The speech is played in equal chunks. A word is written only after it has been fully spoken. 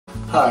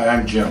Hi,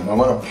 I'm Jim. I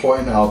want to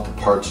point out the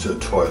parts to a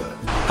toilet.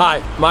 Hi,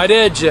 my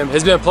dad Jim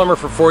has been a plumber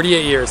for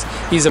 48 years.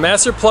 He's a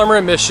master plumber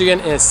in Michigan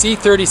and a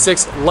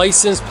C36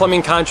 licensed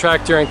plumbing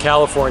contractor in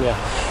California.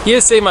 He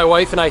has saved my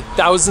wife and I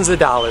thousands of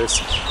dollars.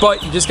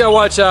 But you just gotta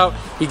watch out.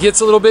 He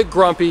gets a little bit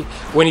grumpy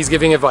when he's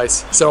giving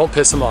advice, so don't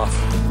piss him off.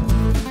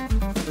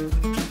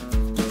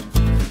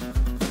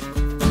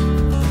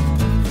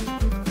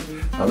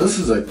 Now this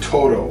is a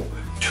Toto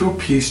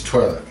two-piece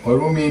toilet. What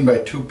do we mean by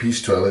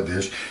two-piece toilet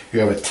is you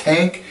have a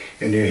tank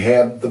and you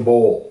have the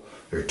bowl.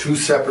 They're two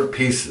separate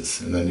pieces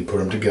and then you put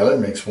them together, it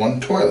makes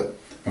one toilet.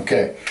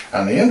 Okay,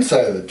 on the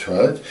inside of the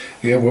toilet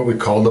you have what we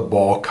call the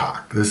ball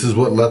cock. This is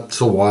what lets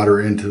the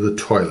water into the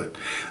toilet.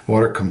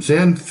 Water comes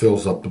in,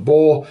 fills up the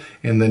bowl,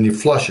 and then you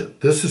flush it.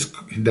 This is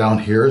down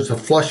here is a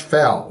flush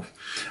valve.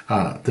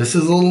 This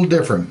is a little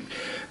different.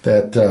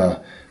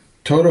 That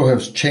Toto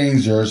has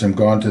changed theirs and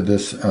gone to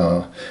this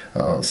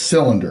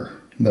cylinder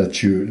that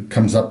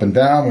comes up and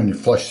down when you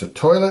flush the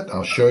toilet.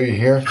 I'll show you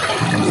here. It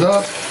comes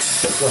up,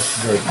 flushes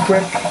very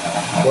quick,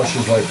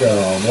 flushes like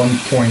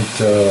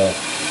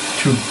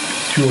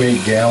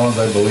 1.28 gallons,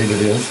 I believe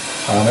it is,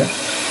 on it.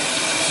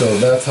 So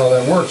that's how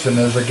that works, and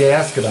there's a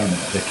gasket on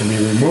it. It can be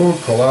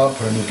removed, pull out,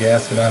 put a new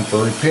gasket on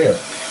for repair.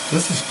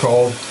 This is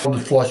called the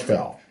flush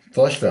valve.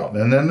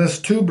 And then this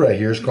tube right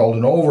here is called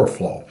an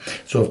overflow.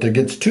 So if there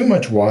gets too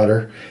much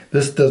water,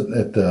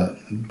 the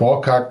ball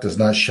cock does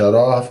not shut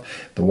off.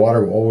 The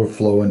water will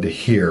overflow into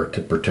here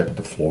to protect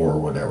the floor or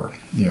whatever.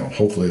 You know,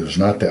 hopefully there's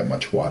not that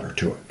much water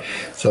to it.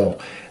 So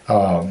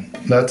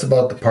that's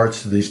about the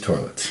parts of these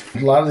toilets. A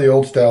lot of the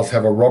old styles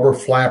have a rubber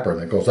flapper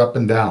that goes up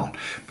and down,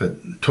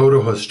 but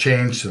Toto has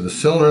changed to the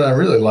cylinder, and I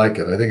really like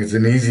it. I think it's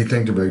an easy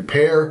thing to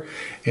repair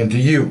and to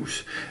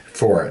use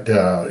for it.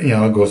 You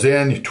know, it goes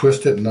in, you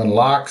twist it and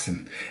unlocks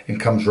and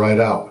comes right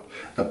out.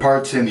 The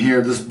parts in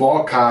here, this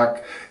ball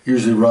cock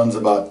usually runs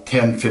about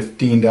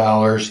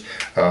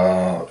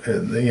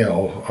 $10–15, you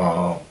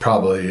know,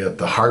 probably at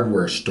the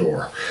hardware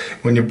store.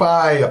 When you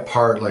buy a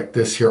part like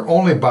this here,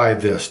 only buy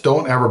this.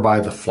 Don't ever buy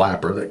the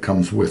flapper that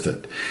comes with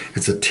it.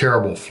 It's a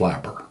terrible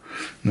flapper.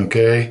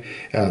 Okay,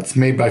 it's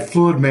made by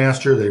Fluid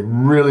Master. They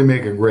really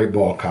make a great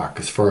ball cock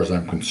as far as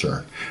I'm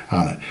concerned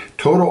on it.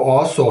 Toto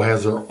also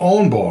has their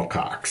own ball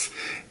cocks,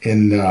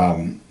 and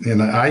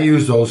I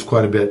use those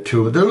quite a bit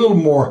too. They're a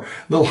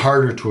little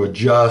harder to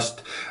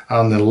adjust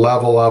on the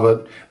level of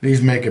it.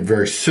 These make it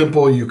very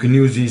simple. You can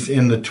use these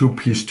in the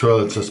two-piece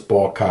toilets. This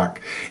ball cock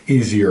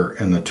easier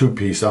in the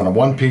two-piece. On a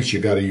one-piece, you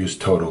got to use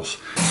Totos.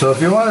 So if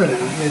you wanted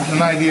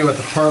an idea what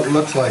the part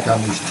looks like on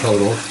these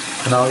Totos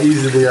and how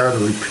easy they are to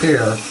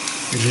repair,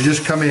 is you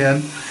just come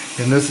in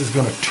and this is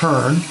going to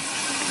turn.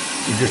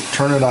 You just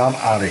turn it on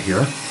out of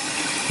here,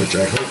 which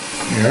I hope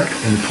here,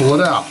 and you pull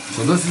it out.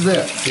 So this is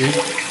it. See,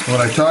 when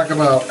I talk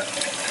about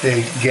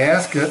a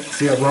gasket,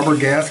 see a rubber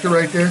gasket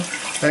right there?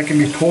 That can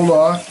be pulled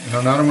off, and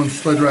another one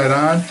slid right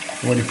on.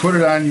 And when you put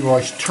it on, you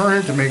always turn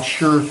it to make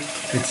sure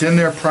it's in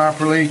there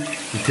properly.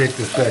 You take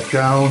this back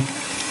down,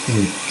 and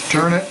you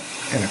turn it,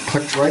 and it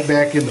clicks right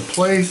back into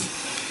place.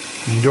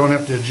 And you don't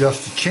have to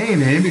adjust the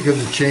chain any because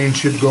the chain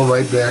should go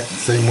right back the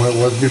same way it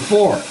was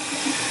before.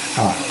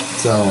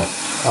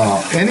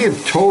 Any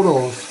of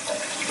Toto's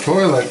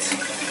toilets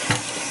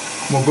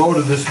will go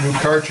to this new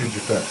cartridge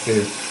effect.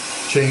 They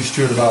changed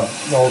to it about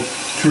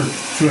two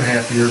and a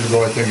half years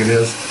ago, I think it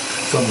is.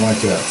 Something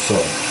like that. So,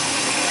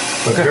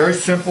 but very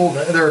simple.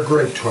 They're a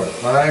great toilet.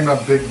 I'm a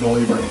big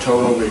believer in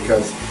Toto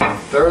because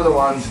they're the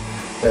ones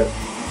that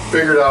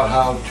figured out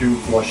how to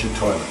flush a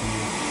toilet.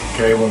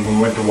 Okay, when we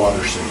went to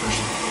water savers.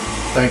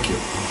 Thank you.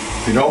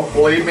 If you don't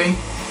believe me,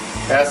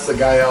 ask the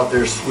guy out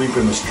there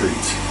sweeping the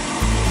streets.